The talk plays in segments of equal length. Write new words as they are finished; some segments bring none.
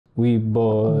We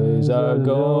boys are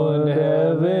going to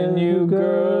heaven, you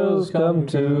girls come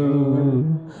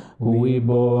too. We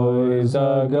boys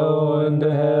are going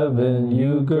to heaven,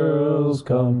 you girls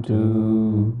come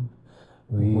too.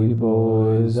 We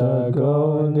boys are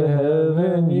going to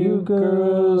heaven, you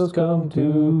girls come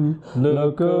too.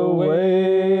 Look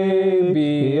away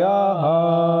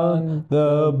beyond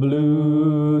the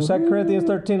blue. 2 Corinthians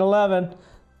 13:11.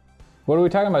 What are we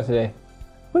talking about today?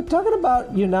 We're talking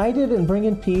about united and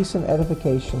bringing peace and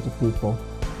edification to people.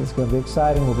 It's going to be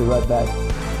exciting. We'll be right back.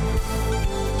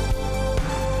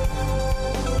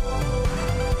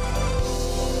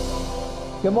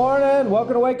 Good morning.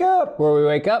 Welcome to Wake Up. Where we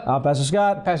wake up. I'm Pastor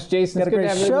Scott. Pastor Jason. Got a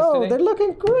great show. They're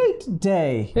looking great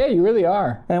today. Yeah, you really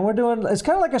are. And we're doing, it's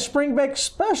kind of like a spring break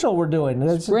special we're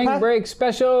doing. Spring break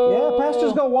special. Yeah,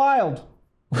 pastors go wild.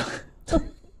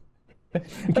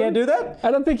 You can't do that?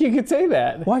 I don't think you could say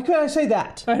that. Why couldn't I say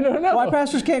that? I don't know. Why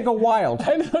pastors can't go wild?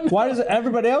 I don't know. Why does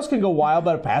everybody else can go wild,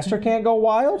 but a pastor can't go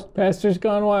wild? Pastor's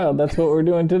gone wild. That's what we're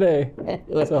doing today.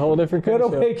 It's a whole different kind Go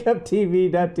of to show.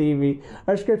 wakeuptv.tv.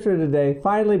 Our scripture today,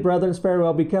 finally, brethren,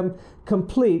 farewell, become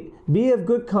complete, be of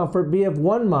good comfort, be of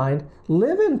one mind,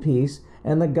 live in peace,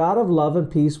 and the God of love and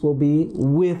peace will be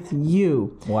with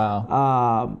you.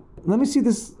 Wow. Let me see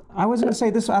this. I was going to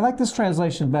say this. I like this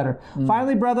translation better.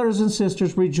 Finally, brothers and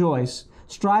sisters, rejoice.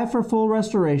 Strive for full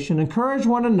restoration. Encourage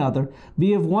one another.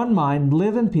 Be of one mind.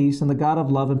 Live in peace, and the God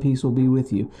of love and peace will be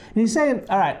with you. And he's saying,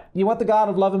 all right, you want the God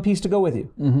of love and peace to go with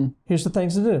you. Mm-hmm. Here's the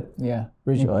things to do. Yeah.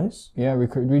 Rejoice. Yeah,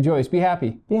 rejoice. Be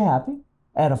happy. Be happy.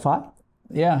 Edify.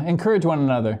 Yeah, encourage one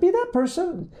another. Be that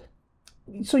person.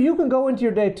 So you can go into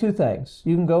your day two things.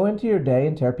 You can go into your day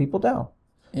and tear people down.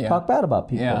 Yeah. Talk bad about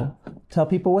people. Yeah. Tell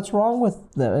people what's wrong with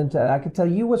them. And I can tell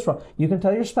you what's wrong. You can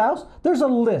tell your spouse. There's a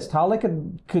list. Holly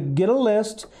could get a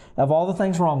list of all the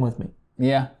things wrong with me.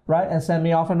 Yeah. Right? And send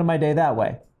me off into my day that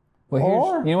way. Well,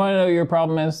 you want to know what your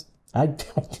problem is? I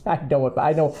know it.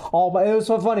 I know all. It was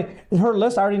so funny. Her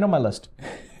list, I already know my list.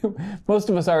 Most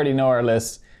of us already know our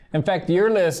lists. In fact, your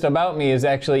list about me is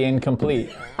actually incomplete.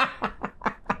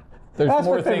 There's That's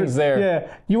more my favorite. things there.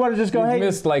 Yeah. You want to just go, You hey.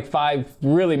 missed like 5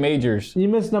 really majors. You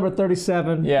missed number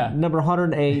 37. Yeah. Number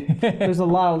 108. There's a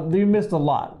lot. You missed a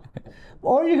lot.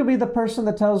 Or you could be the person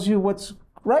that tells you what's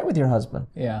right with your husband.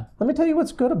 Yeah. Let me tell you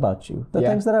what's good about you. The Yeah.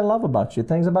 things that I love about you.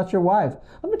 Things about your wife.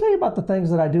 Let me tell you about the things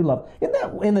that I do love.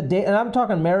 In the day, and I'm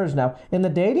talking marriage now. In the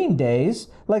dating days,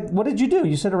 like, what did you do?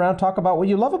 You sit around, talk about what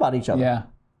you love about each other. Yeah.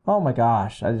 Oh my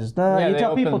gosh. I just, you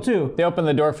tell people too. They open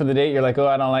the door for the date. You're like, oh,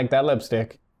 I don't like that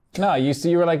lipstick. No, you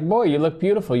were like, boy, you look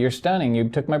beautiful. You're stunning. You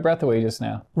took my breath away just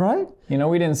now. Right? You know,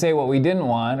 we didn't say what we didn't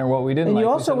want or what we didn't And like. you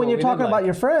We also, said when what you're we talking did about like.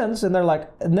 your friends, and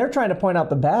they're trying to point out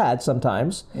the bad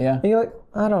sometimes. Yeah. And you're like,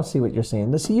 I don't see what you're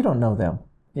seeing. See, you don't know them.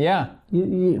 Yeah.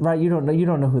 Right? You don't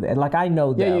know who they. Like, I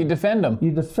know them. Yeah, you defend them.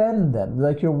 You defend them.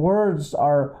 Like, your words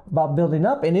are about building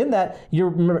up, and in that, your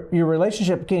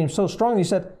relationship became so strong. You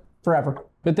said forever.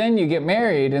 But then you get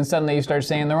married, and suddenly you start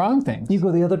saying the wrong things. You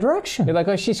go the other direction. You're like,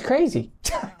 oh, she's crazy.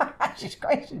 She's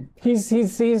crazy.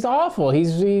 He's awful.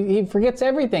 He forgets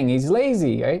everything. He's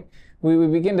lazy, right? We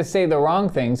begin to say the wrong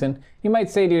things, and you might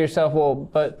say to yourself, well,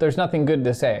 but there's nothing good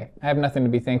to say. I have nothing to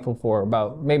be thankful for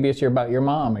about. Maybe it's about your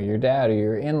mom or your dad or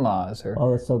your in-laws or,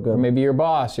 Oh, that's so good. or maybe your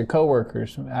boss, your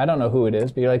coworkers. I don't know who it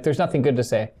is, but you're like, there's nothing good to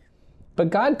say. But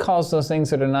God calls those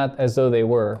things that are not as though they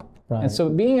were. Right. And so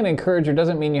being an encourager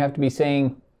doesn't mean you have to be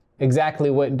saying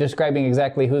describing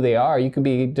exactly who they are. You could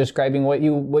be describing what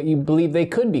you believe they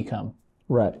could become.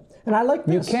 Right. And I like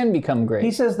this. You can become great.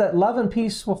 He says that God's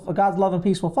love and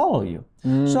peace will follow you.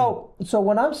 So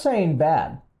when I'm saying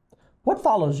bad, what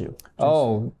follows you?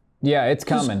 Oh, yeah, it's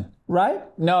coming. Right?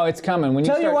 No, it's coming. When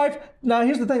Tell your wife. Now,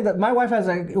 here's the thing: that my wife has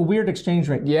a weird exchange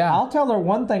rate. Yeah. I'll tell her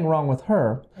one thing wrong with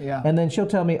her, Yeah. and then she'll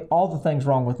tell me all the things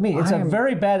wrong with me. It's a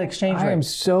very bad exchange I rate. am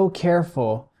so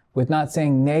careful with not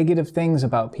saying negative things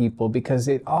about people because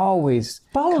it always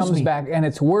Follows comes me. back, and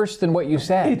it's worse than what you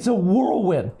said. It's a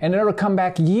whirlwind. And it'll come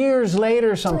back years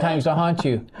later sometimes to haunt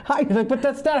you. You're like, but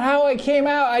that's not how it came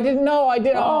out. I didn't know. I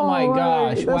did. Oh my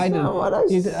gosh. That's not what I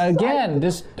said. Again,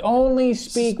 just only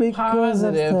speak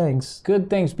positive good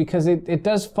things because it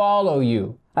does follow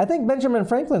you. I think Benjamin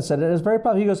Franklin said it. It's very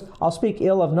powerful. He goes, "I'll speak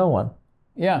ill of no one."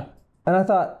 Yeah. And I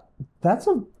thought, that's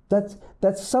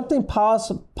something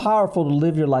powerful to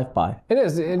live your life by. It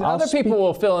is. Other people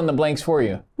will fill in the blanks for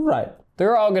you. Right.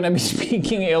 They're all going to be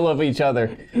speaking ill of each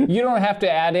other. You don't have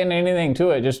to add in anything to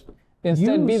it. Just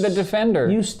instead be the defender.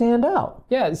 You stand out.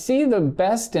 Yeah, see the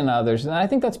best in others. And I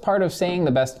think that's part of saying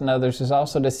the best in others is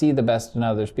also to see the best in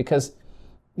others. Because,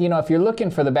 if you're looking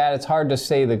for the bad, it's hard to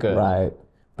say the good. Right.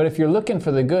 But if you're looking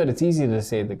for the good, it's easy to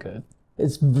say the good.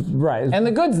 It's right. And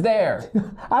the good's there.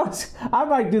 I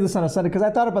might do this on a Sunday because I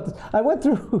thought about this. I went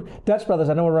through Dutch Brothers.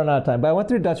 I know we're running out of time, but I went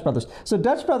through Dutch Brothers. So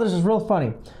Dutch Brothers is real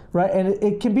funny, right? And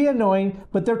it can be annoying,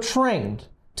 but they're trained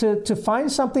to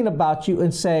find something about you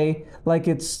and say like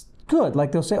it's good.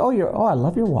 Like they'll say, "Oh, I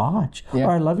love your watch," yeah.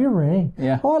 or "I love your ring,"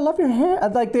 yeah. "Oh, I love your hair."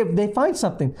 Like they find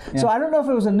something. Yeah. So I don't know if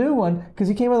it was a new one because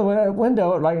he came in the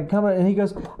window like coming and he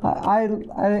goes,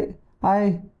 I'll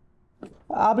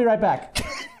be right back."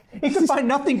 He could find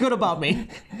nothing good about me.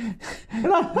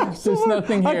 There's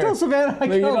nothing here. I tell Savannah, I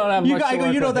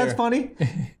go, you know that's funny?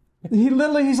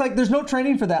 He's like, there's no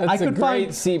training for that. That's a great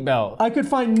seatbelt. I could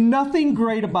find nothing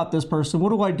great about this person. What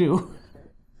do I do?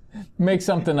 Make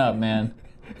something up, man.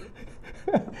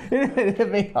 It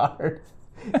hit me hard.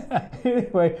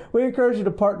 Anyway, we encourage you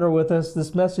to partner with us.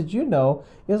 This message,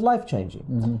 is life-changing.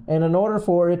 Mm-hmm. And in order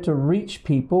for it to reach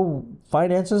people,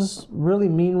 finances really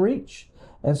mean reach.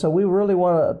 And so we really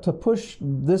want to push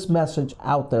this message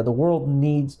out there. The world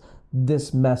needs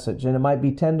this message. And it might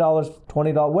be $10,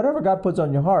 $20, whatever God puts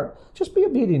on your heart. Just be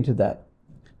obedient to that.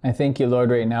 I thank you, Lord,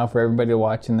 right now for everybody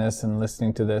watching this and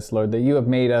listening to this, Lord, that you have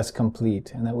made us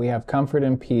complete and that we have comfort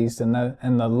and peace and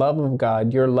the love of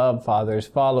God, your love, Father, is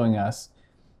following us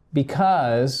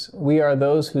because we are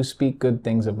those who speak good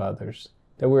things of others,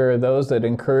 that we are those that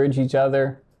encourage each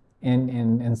other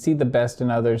and see the best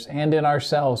in others and in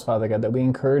ourselves, Father God, that we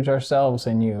encourage ourselves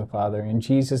in you, Father. In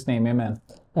Jesus' name, amen.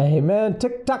 Amen.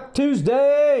 TikTok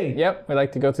Tuesday. Yep, we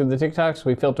like to go through the TikToks.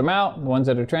 We filter them out. The ones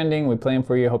that are trending, we play them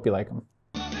for you. Hope you like them.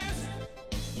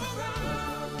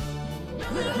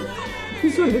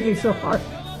 He's hitting so hard.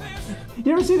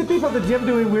 You ever see the people at the gym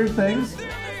doing weird things?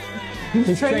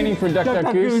 He's training for Duck,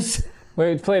 Duck, Goose.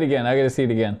 Wait, play it again. I got to see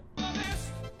it again.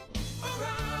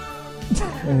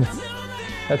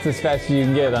 That's as fast as you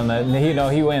can get on that.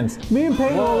 He wins. Me and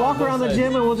Peyton will walk around the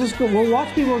gym and we'll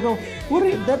watch people and go,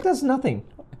 that does nothing.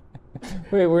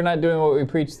 Wait, we're not doing what we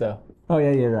preach though. Oh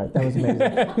yeah, you're right. That was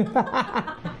amazing.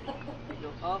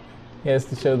 He has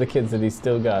to show the kids that he's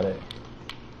still got it.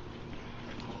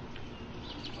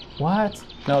 What?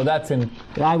 No, that's in...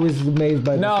 I was amazed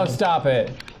by this. No, stop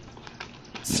it.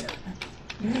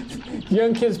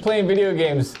 Young kids playing video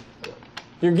games.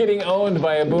 You're getting owned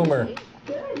by a boomer.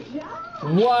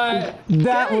 What?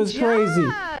 That was crazy.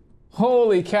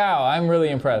 Holy cow, I'm really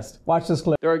impressed. Watch this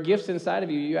clip. There are gifts inside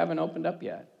of you you haven't opened up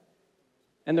yet.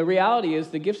 And the reality is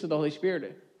the gifts of the Holy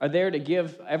Spirit are there to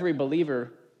give every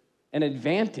believer an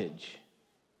advantage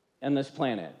on this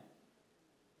planet.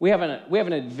 We have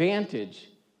an advantage.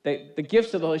 The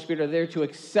gifts of the Holy Spirit are there to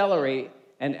accelerate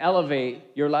and elevate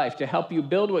your life, to help you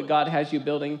build what God has you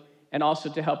building, and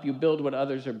also to help you build what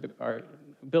others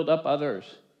build up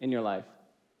others in your life,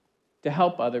 to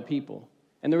help other people.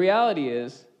 And the reality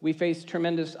is, we face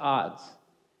tremendous odds.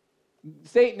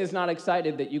 Satan is not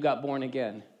excited that you got born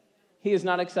again. He is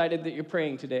not excited that you're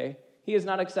praying today. He is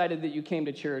not excited that you came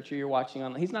to church or you're watching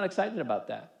online. He's not excited about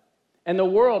that. And the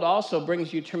world also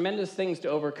brings you tremendous things to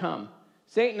overcome.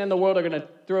 Satan and the world are going to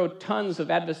throw tons of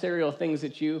adversarial things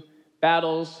at you,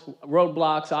 battles,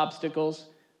 roadblocks, obstacles.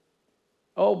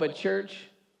 Oh, but church,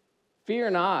 fear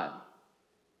not,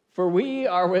 for we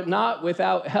are not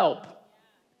without help.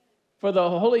 For the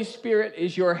Holy Spirit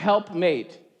is your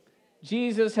helpmate.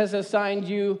 Jesus has assigned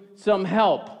you some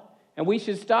help. And we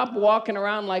should stop walking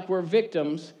around like we're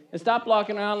victims and stop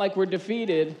walking around like we're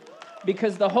defeated,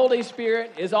 because the Holy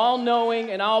Spirit is all-knowing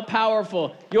and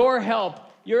all-powerful. Your help,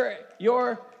 your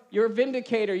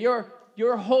vindicator,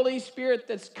 your Holy Spirit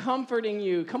that's comforting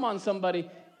you. Come on, somebody.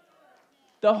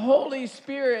 The Holy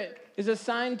Spirit is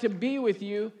assigned to be with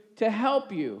you, to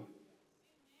help you.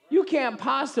 You can't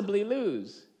possibly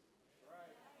lose.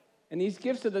 And these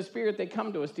gifts of the Spirit, they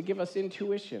come to us to give us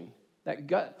intuition, that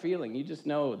gut feeling. You just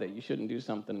know that you shouldn't do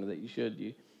something, or that you should.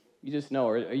 You just know,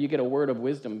 or you get a word of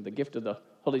wisdom. The gift of the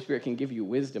Holy Spirit can give you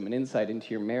wisdom and insight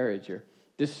into your marriage, or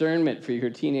discernment for your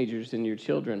teenagers and your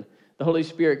children. The Holy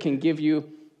Spirit can give you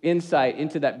insight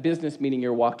into that business meeting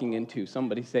you're walking into.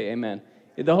 Somebody say amen.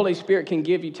 The Holy Spirit can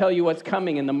tell you what's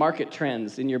coming in the market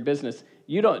trends in your business.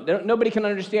 Nobody can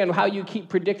understand how you keep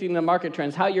predicting the market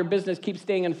trends, how your business keeps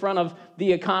staying in front of the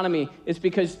economy. It's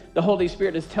because the Holy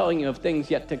Spirit is telling you of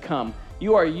things yet to come.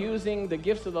 You are using the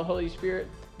gifts of the Holy Spirit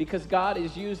because God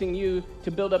is using you to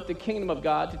build up the kingdom of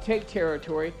God, to take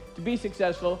territory, to be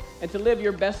successful, and to live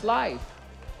your best life.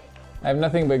 I have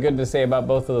nothing but good to say about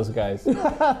both of those guys.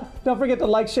 Don't forget to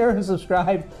like, share, and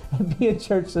subscribe, and be in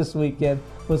church this weekend.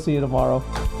 We'll see you tomorrow.